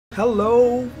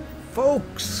Hello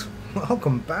folks,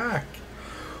 welcome back.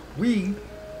 We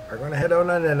are going to head out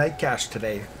on a night cache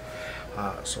today.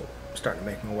 So I'm starting to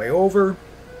make my way over.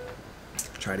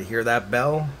 Try to hear that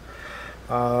bell.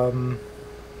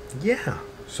 Yeah,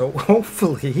 so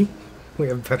hopefully we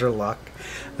have better luck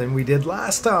than we did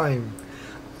last time.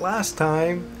 Last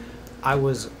time I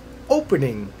was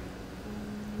opening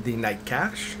the night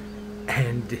cache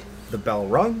and the bell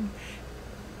rung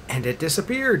and it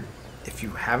disappeared. If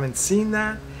you haven't seen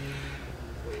that,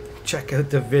 check out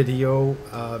the video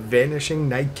Vanishing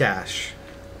Night Cache.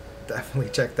 Definitely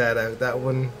check that out. That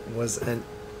one was an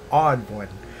odd one.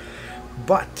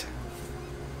 But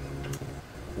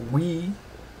we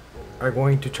are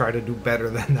going to try to do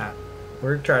better than that.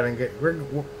 We're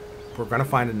gonna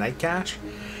find a night cache,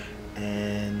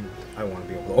 and I want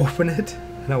to be able to open it,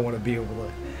 and I want to be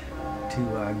able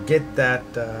to get that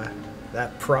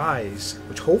prize,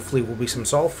 which hopefully will be some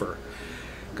sulfur.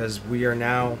 Because we are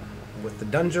now, with the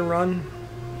dungeon run,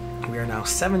 we are now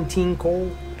 17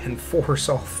 coal and 4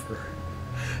 sulfur.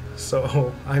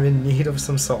 So I'm in need of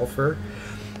some sulfur.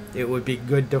 It would be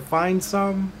good to find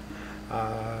some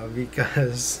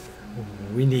because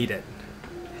we need it.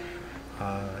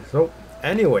 So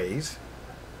anyways,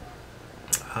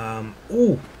 I'll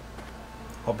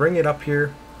bring it up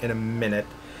here in a minute.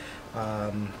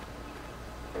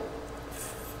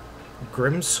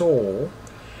 Grim Soul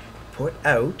put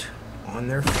out on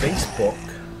their Facebook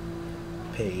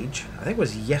page, I think it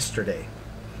was yesterday,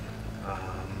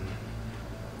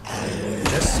 and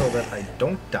just so that I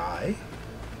don't die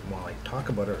while I talk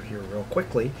about it here real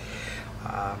quickly,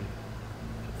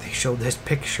 they showed this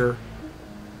picture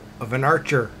of an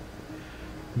archer,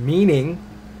 meaning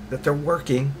that they're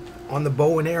working on the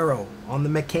bow and arrow, on the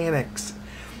mechanics.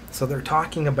 So they're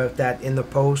talking about that in the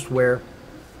post where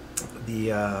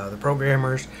the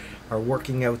programmers are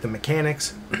working out the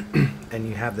mechanics, and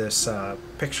you have this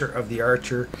picture of the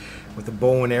archer with a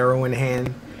bow and arrow in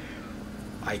hand.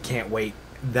 I can't wait.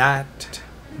 That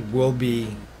will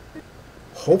be,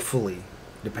 hopefully,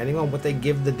 depending on what they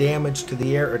give the damage to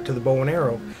the bow and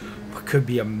arrow, could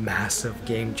be a massive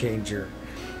game changer,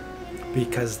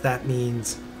 because that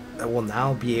means that we'll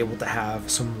now be able to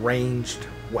have some ranged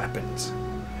weapons.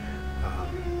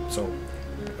 So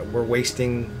we're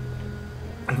wasting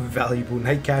valuable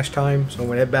night cache time, so I'm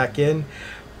gonna head back in,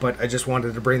 but I just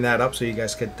wanted to bring that up so you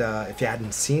guys could, if you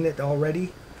hadn't seen it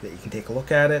already, that you can take a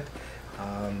look at it.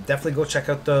 Definitely go check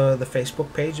out the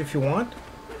Facebook page if you want.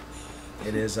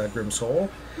 It is Grim Soul.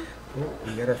 Oh,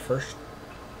 we got our first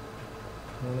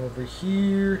one over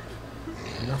here.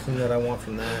 Nothing that I want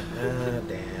from that.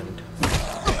 Damned.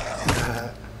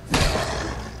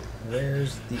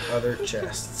 Where's the other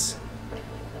chests?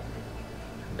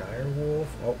 Direwolf.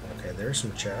 Oh, okay, there's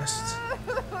some chests.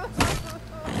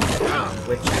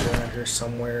 Witch around here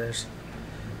somewheres.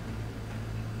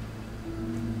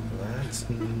 That's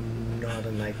not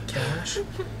a night cache.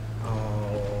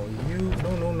 Oh, you.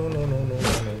 No.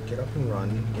 Get up and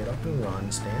run. Get up and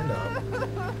run. Stand up.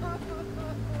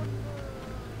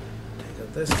 Take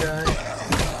out this guy.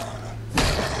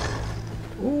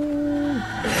 Ooh.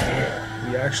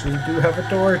 We actually do have a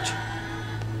torch.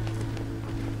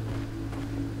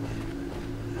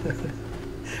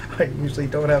 I usually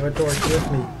don't have a torch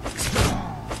with me.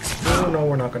 No,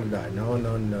 we're not gonna die. No.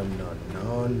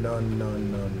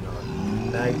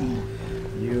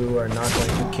 You are not going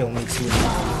to kill me too.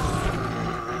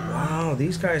 Wow,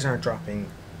 these guys aren't dropping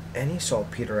any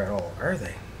saltpeter at all, are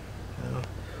they?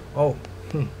 Oh,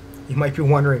 you might be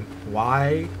wondering,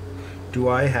 why do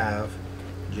I have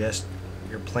just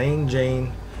your plain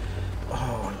Jane?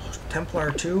 Oh,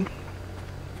 Templar 2?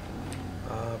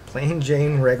 Plain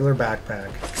Jane regular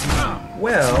backpack.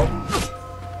 Well,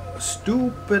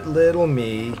 stupid little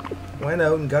me went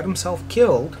out and got himself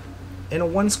killed in a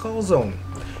one skull zone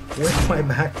with my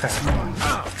backpack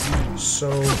on.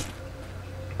 So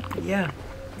yeah,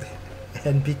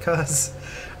 and because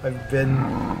I've been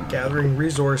gathering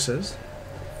resources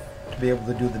to be able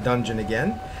to do the dungeon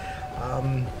again,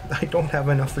 I don't have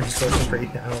enough resources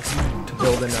right now to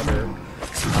build another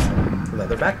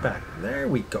leather backpack. There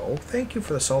we go. Thank you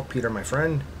for the saltpeter, my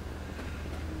friend.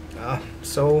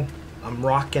 So I'm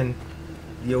rocking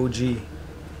the OG.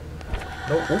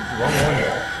 No,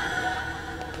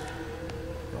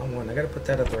 wrong one. I gotta put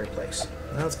that at the right place.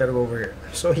 Now it's gotta go over here.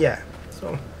 So yeah,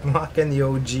 so I'm rocking the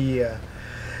OG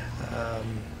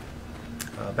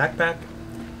backpack.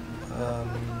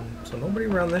 So nobody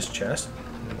around this chest.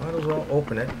 Might as well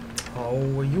open it.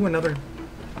 Oh, you another.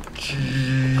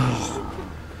 Jeez.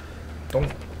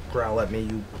 Don't growl at me,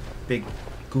 you big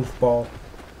goofball.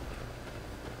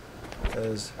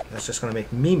 Because that's just going to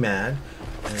make me mad.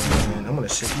 And I'm gonna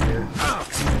sit here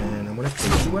and I'm gonna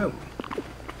take you out.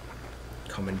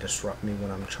 Come and disrupt me when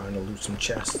I'm trying to loot some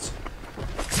chests.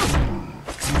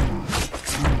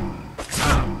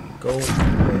 Go away.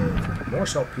 More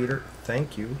saltpeter,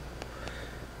 thank you.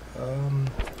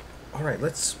 Alright,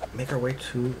 let's make our way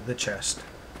to the chest.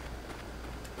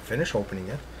 Finish opening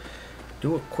it.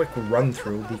 Do a quick run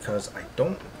through because I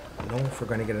don't know if we're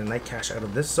going to get a night cache out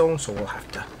of this zone, so we'll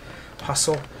have to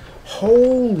hustle.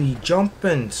 Holy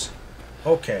jumpins!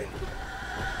 Okay.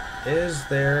 Is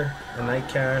there a night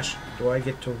cache? Do I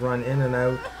get to run in and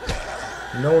out?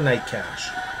 No night cache.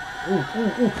 Ooh,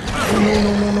 ooh, ooh. Oh, no,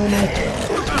 no, no, no, no.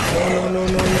 No, no, no,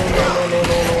 no, no, no, no,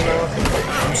 no, no, no.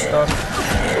 I'm stuck.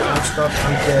 I'm stuck.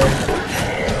 I'm dead.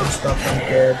 I'm stuck. I'm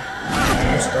dead.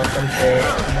 I'm stuck. I'm dead.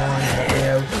 Come on, let me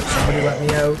out. Somebody let me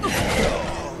out.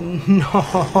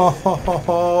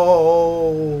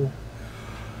 No.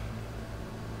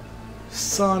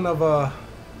 Son of a...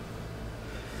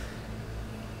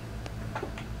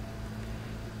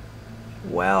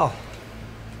 Well...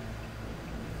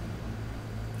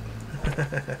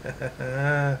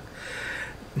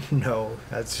 No,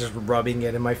 that's just rubbing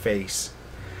it in my face.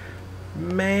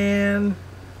 Man.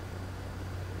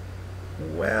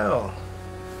 Well...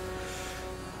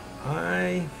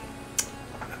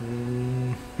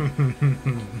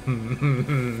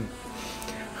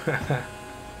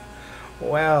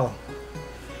 Well,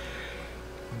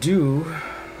 do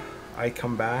I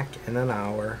come back in an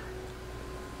hour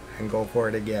and go for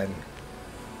it again?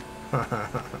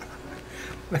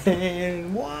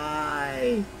 Man,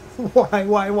 why?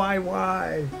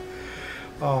 Why?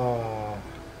 Oh,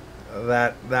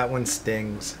 that one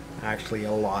stings actually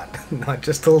a lot, not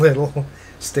just a little,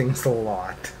 stings a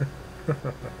lot.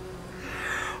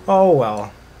 Oh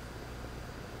well.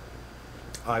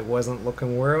 I wasn't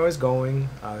looking where I was going.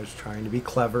 I was trying to be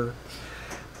clever.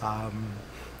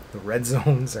 The red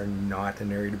zones are not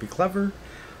an area to be clever.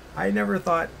 I never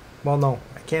thought, well, no,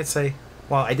 I can't say.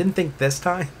 Well, I didn't think this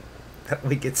time that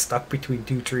we get stuck between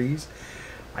two trees.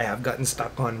 I have gotten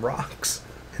stuck on rocks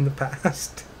in the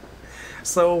past.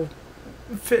 So,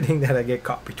 fitting that I get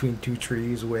caught between two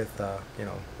trees with, you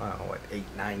know, I don't know, what, 8,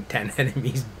 9, 10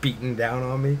 enemies beating down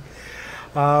on me.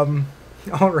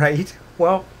 Alright,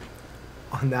 well,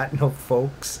 on that note,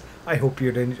 folks, I hope you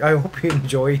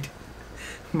enjoyed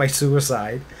my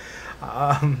suicide.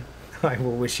 I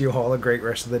will wish you all a great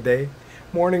rest of the day,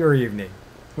 morning or evening,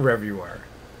 wherever you are.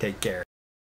 Take care.